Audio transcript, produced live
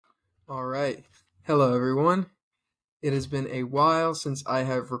All right. Hello, everyone. It has been a while since I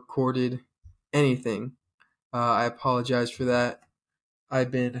have recorded anything. I apologize for that.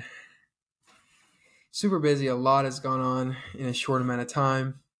 I've been super busy. A lot has gone on in a short amount of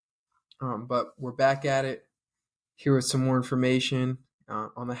time. But we're back at it here with some more information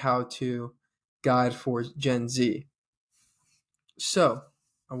on the how to guide for Gen Z. So,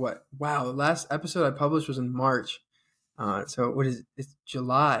 what? Wow, the last episode I published was in March. So what is it? It's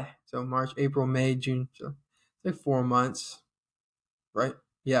July. So March, April, May, June. So it's like 4 months, right?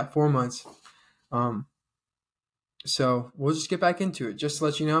 Yeah, 4 months. Um, so we'll just get back into it. Just to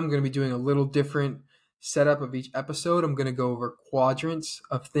let you know, I'm going to be doing a little different setup of each episode. I'm going to go over quadrants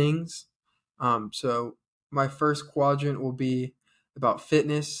of things. So my first quadrant will be about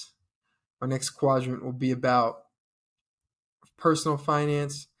fitness. My next quadrant will be about personal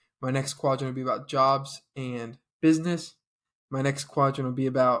finance. My next quadrant will be about jobs and business. My next quadrant will be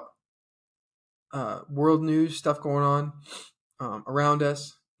about world news, stuff going on around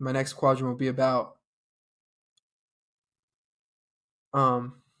us. My next quadrant will be about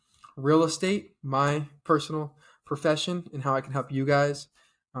real estate, my personal profession, and how I can help you guys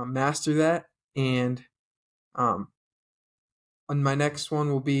master that. And my next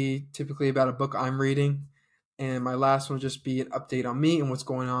one will be typically about a book I'm reading. And my last one will just be an update on me and what's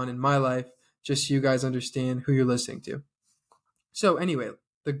going on in my life, just so you guys understand who you're listening to. So anyway,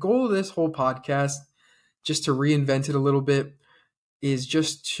 the goal of this whole podcast, just to reinvent it a little bit, is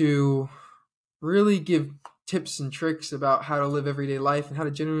just to really give tips and tricks about how to live everyday life and how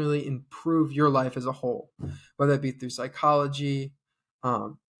to generally improve your life as a whole, whether that be through psychology,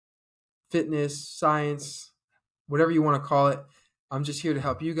 fitness, science, whatever you want to call it. I'm just here to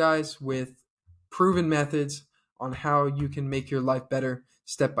help you guys with proven methods on how you can make your life better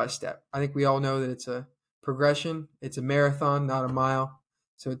step by step. I think we all know that it's a progression. It's a marathon, not a mile.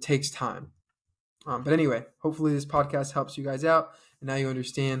 So it takes time. But anyway, hopefully this podcast helps you guys out, and now you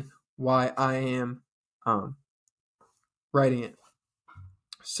understand why I am writing it.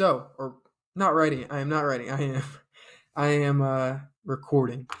 So, or not writing it. I am not writing. I am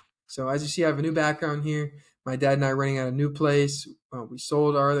recording. So as you see, I have a new background here. My dad and I are renting out a new place. We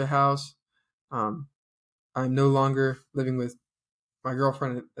sold our other house. I'm no longer living with my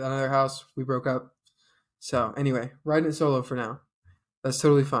girlfriend at another house. We broke up. So anyway, writing it solo for now. That's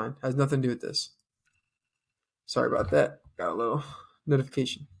totally fine. Has nothing to do with this. Sorry about that. Got a little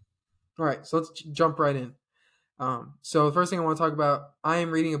notification. All right, so let's jump right in. So the first thing I want to talk about, I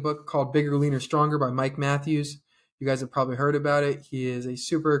am reading a book called Bigger, Leaner, Stronger by Mike Matthews. You guys have probably heard about it. He is a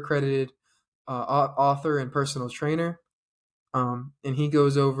super accredited author and personal trainer. And he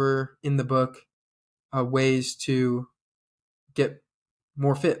goes over in the book ways to get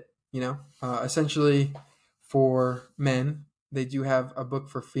more fit. Essentially for men, they do have a book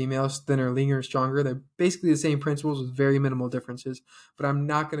for females, Thinner, Leaner, Stronger. They're basically the same principles with very minimal differences. But I'm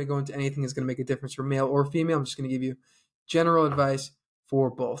not going to go into anything that's going to make a difference for male or female. I'm just going to give you general advice for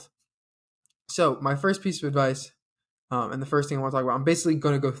both. So my first piece of advice, and the first thing I want to talk about, I'm basically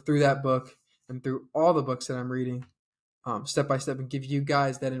going to go through that book and through all the books that I'm reading step by step and give you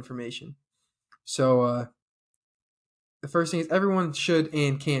guys that information. So the first thing is everyone should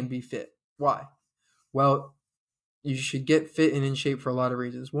and can be fit. Why? Well, you should get fit and in shape for a lot of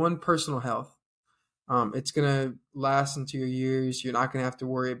reasons. One, personal health. It's going to last into your years. You're not going to have to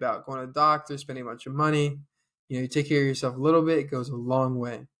worry about going to the doctor, spending a bunch of money. You take care of yourself a little bit. It goes a long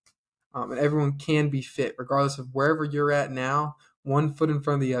way. And everyone can be fit, regardless of wherever you're at now, one foot in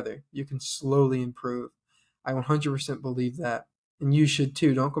front of the other. You can slowly improve. I 100% believe that. And you should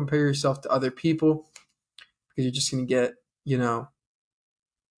too. Don't compare yourself to other people because you're just going to get,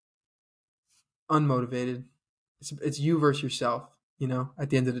 unmotivated. It's you versus yourself, at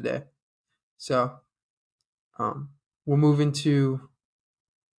the end of the day. So we'll move into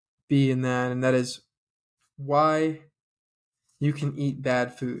B in that, and that is why you can eat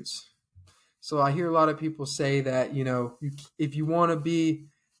bad foods. So I hear a lot of people say that, if you want to be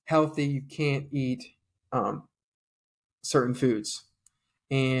healthy, you can't eat certain foods.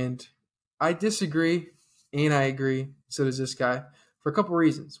 And I disagree, and I agree. So does this guy for a couple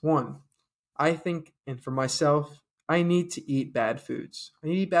reasons. One, I think, and for myself, I need to eat bad foods. I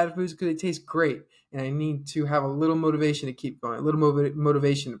need to eat bad foods because it tastes great. And I need to have a little motivation to keep going, a little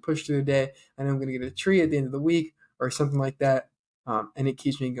motivation to push through the day. I know I'm going to get a treat at the end of the week or something like that. And it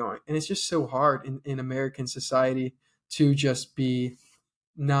keeps me going. And it's just so hard in American society to just be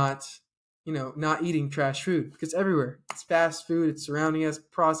not eating trash food because everywhere. It's fast food. It's surrounding us,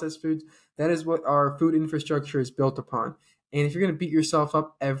 processed foods. That is what our food infrastructure is built upon. And if you're going to beat yourself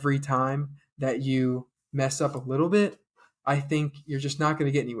up every time that you mess up a little bit, I think you're just not going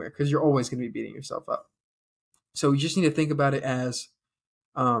to get anywhere because you're always going to be beating yourself up. So you just need to think about it as,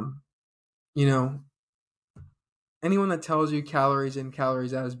 um, you know, anyone that tells you calories in,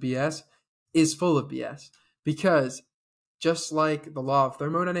 calories out is BS is full of BS, because just like the law of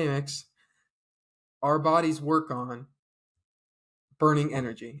thermodynamics, our bodies work on burning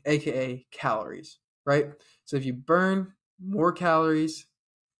energy, aka calories, right? So if you burn more calories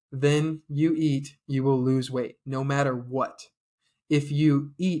than you eat, you will lose weight no matter what. If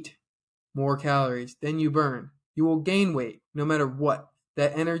you eat more calories than you burn, you will gain weight no matter what.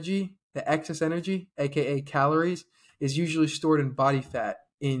 That energy, the excess energy, aka calories, is usually stored in body fat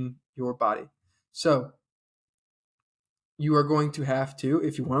in your body. So you are going to have to,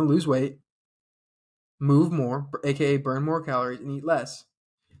 if you want to lose weight, move more, aka burn more calories, and eat less.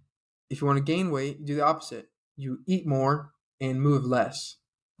 If you want to gain weight, you do the opposite. You eat more and move less.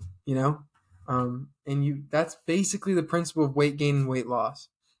 You know, that's basically the principle of weight gain and weight loss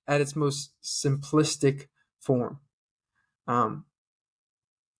at its most simplistic form. Um,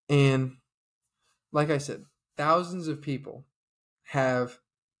 and like I said, thousands of people have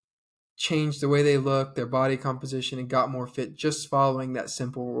changed the way they look, their body composition, and got more fit just following that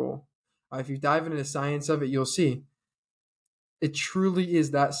simple rule. If you dive into the science of it, you'll see it truly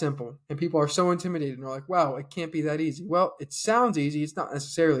is that simple. And people are so intimidated and are like, wow, it can't be that easy. Well, it sounds easy. It's not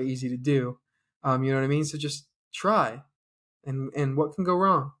necessarily easy to do. You know what I mean? So just try. And what can go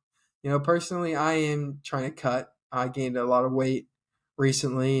wrong? Personally, I am trying to cut. I gained a lot of weight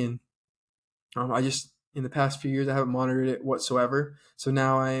recently, and I just in the past few years I haven't monitored it whatsoever. So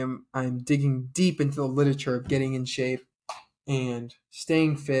now I'm digging deep into the literature of getting in shape and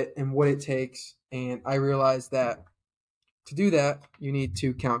staying fit and what it takes. And I realized that to do that, you need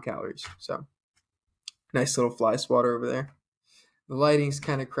to count calories. So nice little fly swatter over there. The lighting's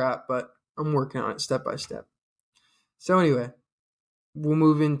kind of crap, but I'm working on it step by step. So anyway, we'll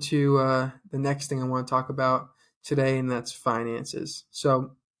move into the next thing I want to talk about today, and that's finances.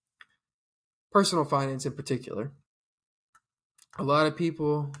 So personal finance in particular. A lot of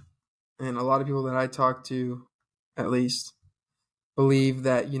people, and a lot of people that I talk to, at least, believe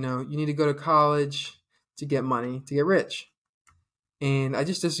that, you need to go to college to get money, to get rich. And I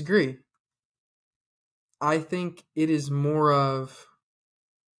just disagree. I think it is more of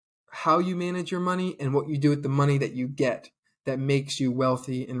how you manage your money and what you do with the money that you get that makes you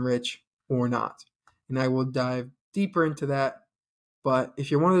wealthy and rich or not. And I will dive deeper into that. But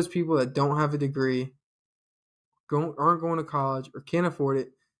if you're one of those people that don't have a degree, aren't going to college, or can't afford it,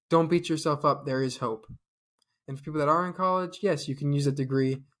 don't beat yourself up. There is hope. And for people that are in college, yes, you can use a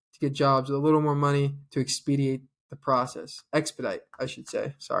degree to get jobs with a little more money to expedite the process. Expedite, I should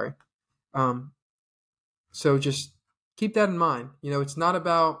say. Sorry. So just keep that in mind. It's not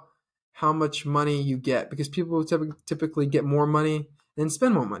about how much money you get, because people typically get more money and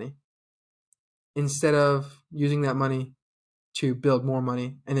spend more money instead of using that money to build more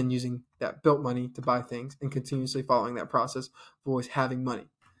money and then using that built money to buy things and continuously following that process of always having money.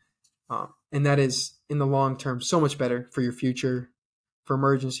 And that is, in the long term, so much better for your future, for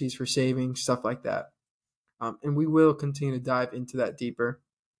emergencies, for savings, stuff like that. And we will continue to dive into that deeper.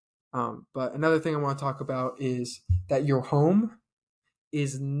 But another thing I want to talk about is that your home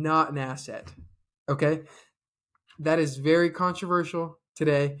is not an asset. Okay? That is very controversial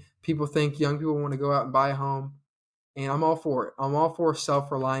today. People think young people want to go out and buy a home. And I'm all for it. I'm all for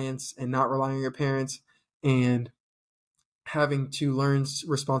self-reliance and not relying on your parents and having to learn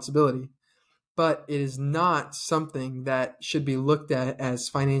responsibility. But it is not something that should be looked at as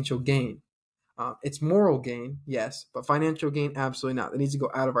financial gain. It's moral gain, yes, but financial gain, absolutely not. That needs to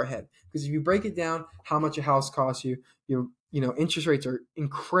go out of our head. Because if you break it down, how much a house costs you, interest rates are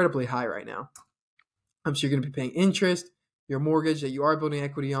incredibly high right now. So you're going to be paying interest, your mortgage that you are building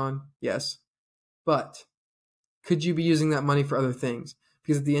equity on, yes. But could you be using that money for other things?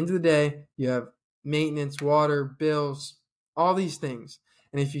 Because at the end of the day, you have maintenance, water, bills, all these things.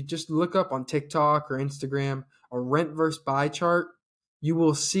 And if you just look up on TikTok or Instagram a rent versus buy chart, you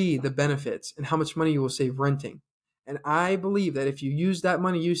will see the benefits and how much money you will save renting. And I believe that if you use that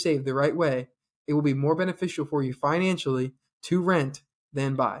money you save the right way, it will be more beneficial for you financially to rent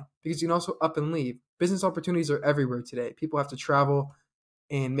than buy. Because you can also up and leave. Business opportunities are everywhere today. People have to travel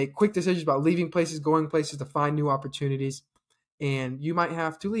and make quick decisions about leaving places, going places to find new opportunities. And you might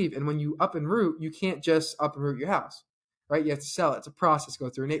have to leave. And when you up and root, you can't just up and root your house, right? You have to sell it. It's a process. Go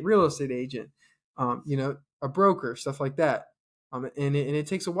through a real estate agent, a broker, stuff like that. And it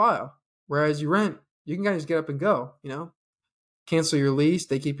takes a while. Whereas you rent, you can kind of just get up and go, cancel your lease.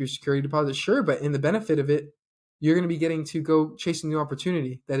 They keep your security deposit, sure. But in the benefit of it, you're going to be getting to go chasing new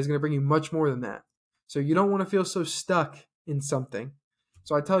opportunity that is going to bring you much more than that. So you don't want to feel so stuck in something.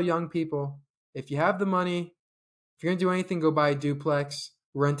 So I tell young people, if you have the money, if you're going to do anything, go buy a duplex,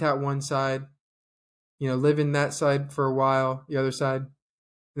 rent out one side, live in that side for a while, the other side,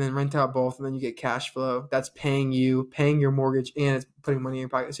 and then rent out both, and then you get cash flow. That's paying your mortgage, and it's putting money in your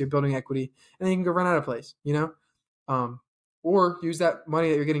pocket. So you're building equity, and then you can go rent out a place. Um, or use that money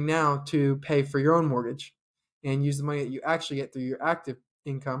that you're getting now to pay for your own mortgage, and use the money that you actually get through your active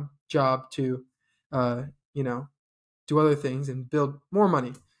income job to, uh, you know, do other things and build more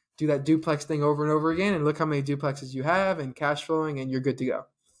money. Do that duplex thing over and over again, and look how many duplexes you have and cash flowing, and you're good to go.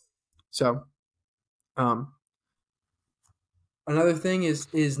 So, um, another thing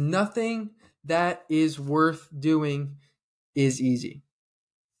is nothing that is worth doing is easy.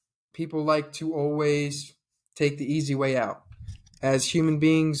 People like to always take the easy way out. As human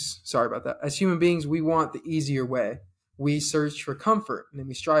beings, sorry about that. As human beings, we want the easier way. We search for comfort and then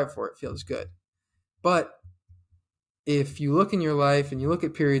we strive for it. It feels good. But if you look in your life and you look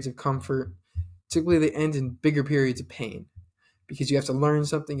at periods of comfort, typically they end in bigger periods of pain because you have to learn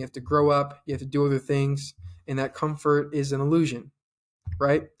something, you have to grow up, you have to do other things, and that comfort is an illusion,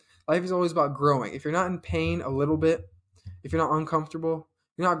 right? Life is always about growing. If you're not in pain a little bit, if you're not uncomfortable,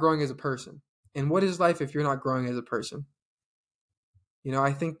 you're not growing as a person. And what is life if you're not growing as a person?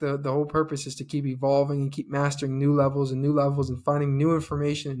 I think the whole purpose is to keep evolving and keep mastering new levels and finding new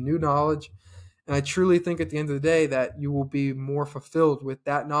information and new knowledge. And I truly think at the end of the day that you will be more fulfilled with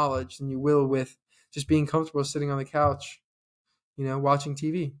that knowledge than you will with just being comfortable sitting on the couch, watching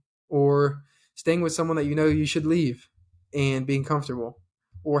TV, or staying with someone that you should leave and being comfortable,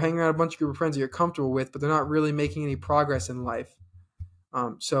 or hanging around a bunch of group of friends that you're comfortable with, but they're not really making any progress in life.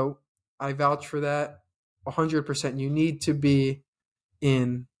 So I vouch for that 100%. You need to be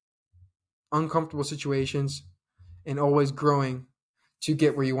in uncomfortable situations and always growing to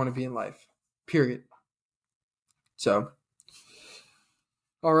get where you want to be in life, period. So,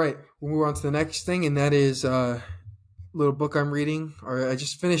 all right, we'll move on to the next thing, and that is a little book I'm reading, or I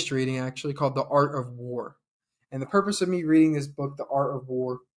just finished reading actually, called The Art of War. And the purpose of me reading this book, The Art of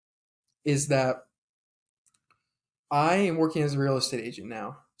War, is that I am working as a real estate agent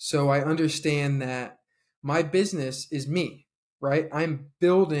now. So I understand that my business is me, right? I'm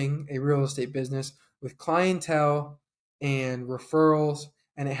building a real estate business with clientele and referrals,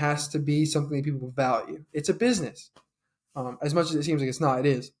 and it has to be something that people value. It's a business. As much as it seems like it's not, it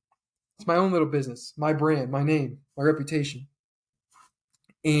is. It's my own little business, my brand, my name, my reputation.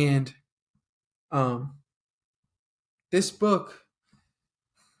 And this book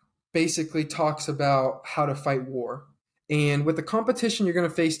basically talks about how to fight war. And with the competition you're going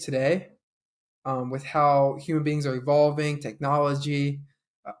to face today, with how human beings are evolving, technology,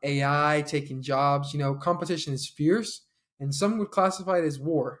 AI taking jobs, competition is fierce, and some would classify it as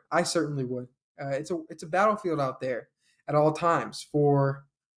war. I certainly would. It's a battlefield out there at all times for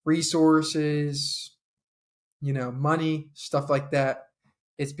resources, money, stuff like that.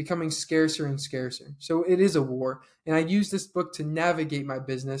 It's becoming scarcer and scarcer. So it is a war. And I use this book to navigate my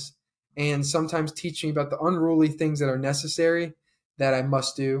business and sometimes teach me about the unruly things that are necessary that I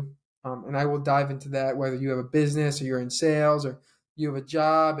must do. And I will dive into that, whether you have a business or you're in sales or you have a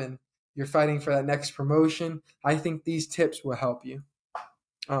job and you're fighting for that next promotion. I think these tips will help you.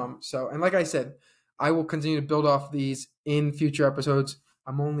 And like I said, I will continue to build off these in future episodes.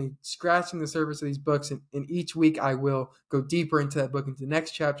 I'm only scratching the surface of these books, and each week I will go deeper into that book, into the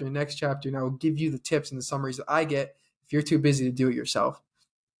next chapter, and I will give you the tips and the summaries that I get if you're too busy to do it yourself.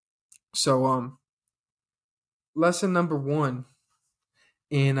 So, lesson number 1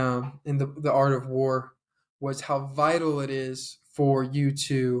 in the art of war was how vital it is for you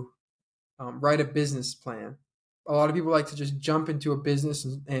to write a business plan. A lot of people like to just jump into a business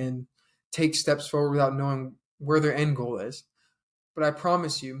and take steps forward without knowing where their end goal is. But I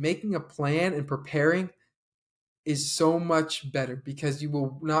promise you, making a plan and preparing is so much better because you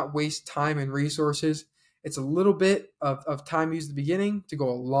will not waste time and resources. It's a little bit of time used at the beginning to go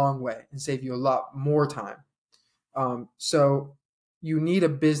a long way and save you a lot more time. So you need a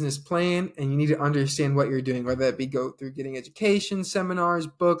business plan and you need to understand what you're doing, whether that be go through getting education, seminars,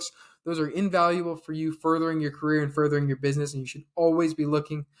 books. Those are invaluable for you furthering your career and furthering your business. And you should always be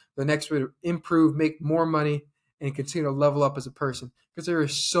looking for the next way to improve, make more money, and continue to level up as a person. Because there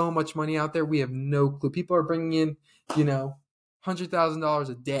is so much money out there, we have no clue. People are bringing in, $100,000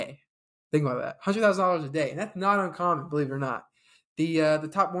 a day. Think about that, $100,000 a day, and that's not uncommon, believe it or not. The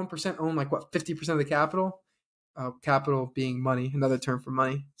top 1% own 50% of the capital. Capital being money, another term for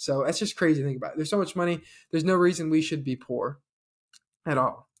money. So that's just crazy to think about. There's so much money. There's no reason we should be poor at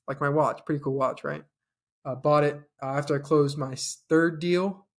all. Like my watch, pretty cool watch, right? Bought it after I closed my third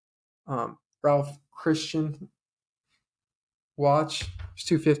deal. Ralph Christian watch. It's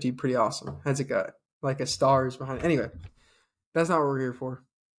 250, pretty awesome. Has like a stars behind it. Anyway, that's not what we're here for.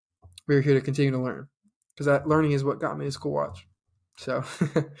 We're here to continue to learn, because that learning is what got me this cool watch. So,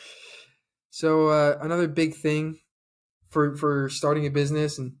 another big thing for starting a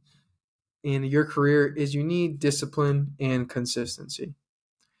business and in your career is you need discipline and consistency.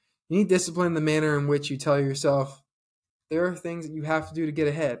 You need discipline in the manner in which you tell yourself there are things that you have to do to get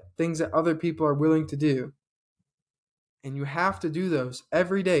ahead, things that other people are willing to do. And you have to do those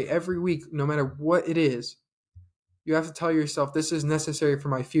every day, every week, no matter what it is. You have to tell yourself, this is necessary for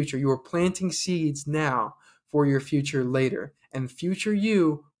my future. You are planting seeds now for your future later. And future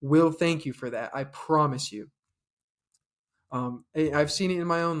you will thank you for that. I promise you. I've seen it in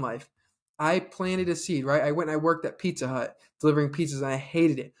my own life. I planted a seed, right? I went and I worked at Pizza Hut delivering pizzas, and I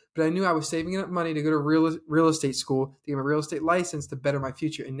hated it. But I knew I was saving enough money to go to real estate school to get my real estate license to better my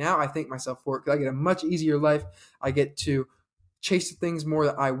future. And now I thank myself for it because I get a much easier life. I get to chase the things more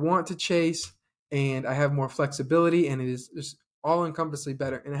that I want to chase, and I have more flexibility, and it is just all-encompassingly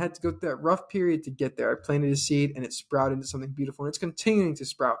better. And I had to go through that rough period to get there. I planted a seed, and it sprouted into something beautiful, and it's continuing to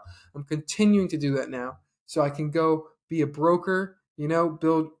sprout. I'm continuing to do that now, so I can go be a broker,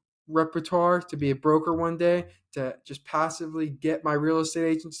 build repertoire to be a broker one day, to just passively get my real estate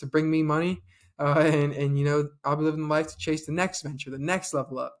agents to bring me money. And I'll be living the life to chase the next venture, the next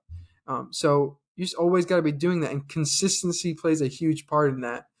level up. So you just always got to be doing that. And consistency plays a huge part in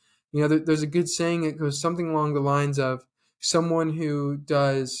that. There's a good saying. It goes something along the lines of someone who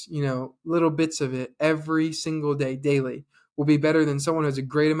does, little bits of it every single day, daily, will be better than someone who has a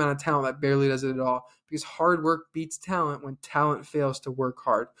great amount of talent that barely does it at all. Because hard work beats talent when talent fails to work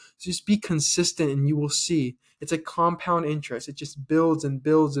hard. So just be consistent and you will see. It's a compound interest. It just builds and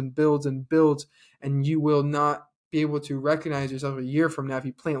builds and builds and builds, and you will not be able to recognize yourself a year from now if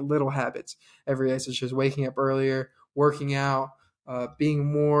you plant little habits every day, such as waking up earlier, working out, being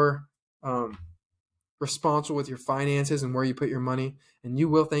more responsible with your finances and where you put your money, and you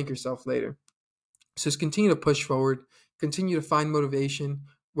will thank yourself later. So just continue to push forward, continue to find motivation,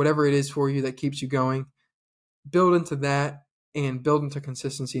 whatever it is for you that keeps you going. Build into that and build into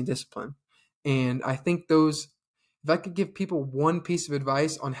consistency and discipline. And I think if I could give people one piece of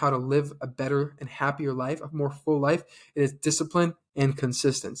advice on how to live a better and happier life, a more full life, it is discipline and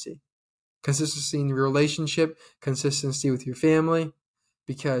consistency. Consistency in your relationship, consistency with your family,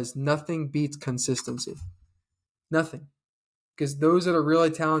 because nothing beats consistency. Nothing. Because those that are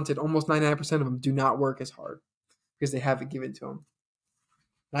really talented, almost 99% of them do not work as hard because they have it given to them.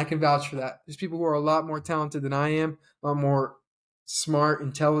 And I can vouch for that. There's people who are a lot more talented than I am, a lot more smart,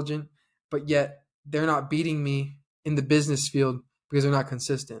 intelligent, but yet they're not beating me in the business field because they're not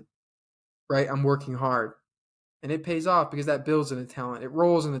consistent, right? I'm working hard. And it pays off because that builds into talent. It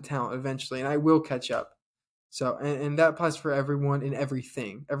rolls into talent eventually, and I will catch up. So, and that applies for everyone in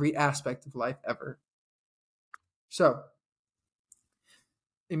everything, every aspect of life ever. So,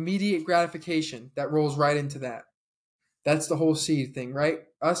 immediate gratification, that rolls right into that. That's the whole seed thing, right?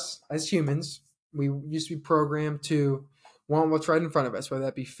 Us as humans, we used to be programmed to want what's right in front of us, whether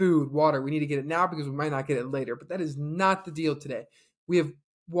that be food, water. We need to get it now because we might not get it later. But that is not the deal today. We have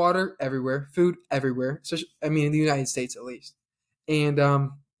water everywhere, food everywhere. So, in the United States at least, and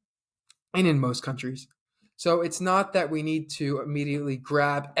in most countries. So it's not that we need to immediately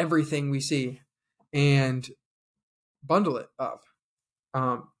grab everything we see and bundle it up.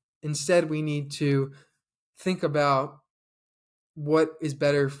 Instead, we need to think about what is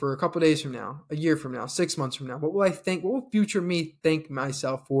better for a couple of days from now, a year from now, 6 months from now. What will future me thank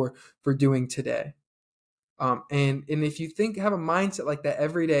myself for doing today? And if you have a mindset like that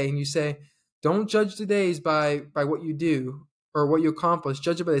every day, and you say, don't judge the days by what you do or what you accomplish,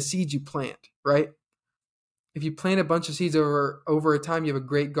 judge it by the seeds you plant, right? If you plant a bunch of seeds over a time, you have a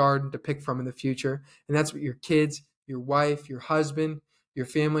great garden to pick from in the future. And that's what your kids, your wife, your husband, your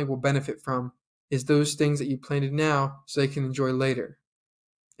family will benefit from, is those things that you planted now so they can enjoy later.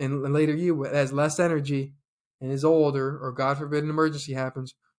 And later you, that has less energy and is older, or God forbid an emergency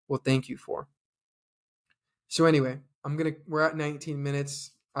happens, will thank you for. So anyway, we're at 19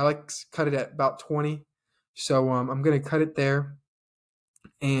 minutes. I like to cut it at about 20. So I'm going to cut it there,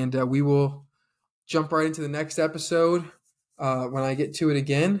 and we will jump right into the next episode when I get to it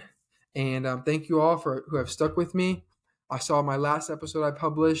again. And thank you all who have stuck with me. I saw my last episode I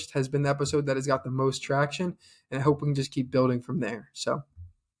published has been the episode that has got the most traction, and I hope we can just keep building from there. So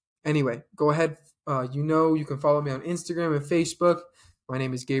anyway, go ahead. You can follow me on Instagram and Facebook. My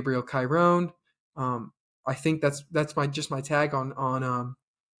name is Gabriel Chiron. I think that's my tag on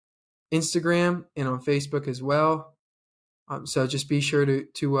Instagram and on Facebook as well. So just be sure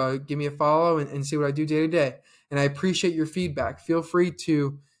to give me a follow and see what I do day to day. and I appreciate your feedback. Feel free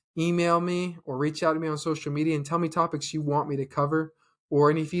to email me or reach out to me on social media and tell me topics you want me to cover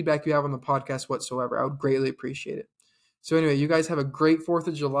or any feedback you have on the podcast whatsoever. I would greatly appreciate it. So anyway, you guys have a great 4th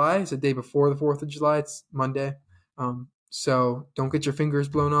of July. It's the day before the 4th of July. It's Monday. So don't get your fingers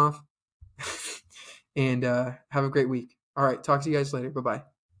blown off. And have a great week. All right. Talk to you guys later. Bye-bye.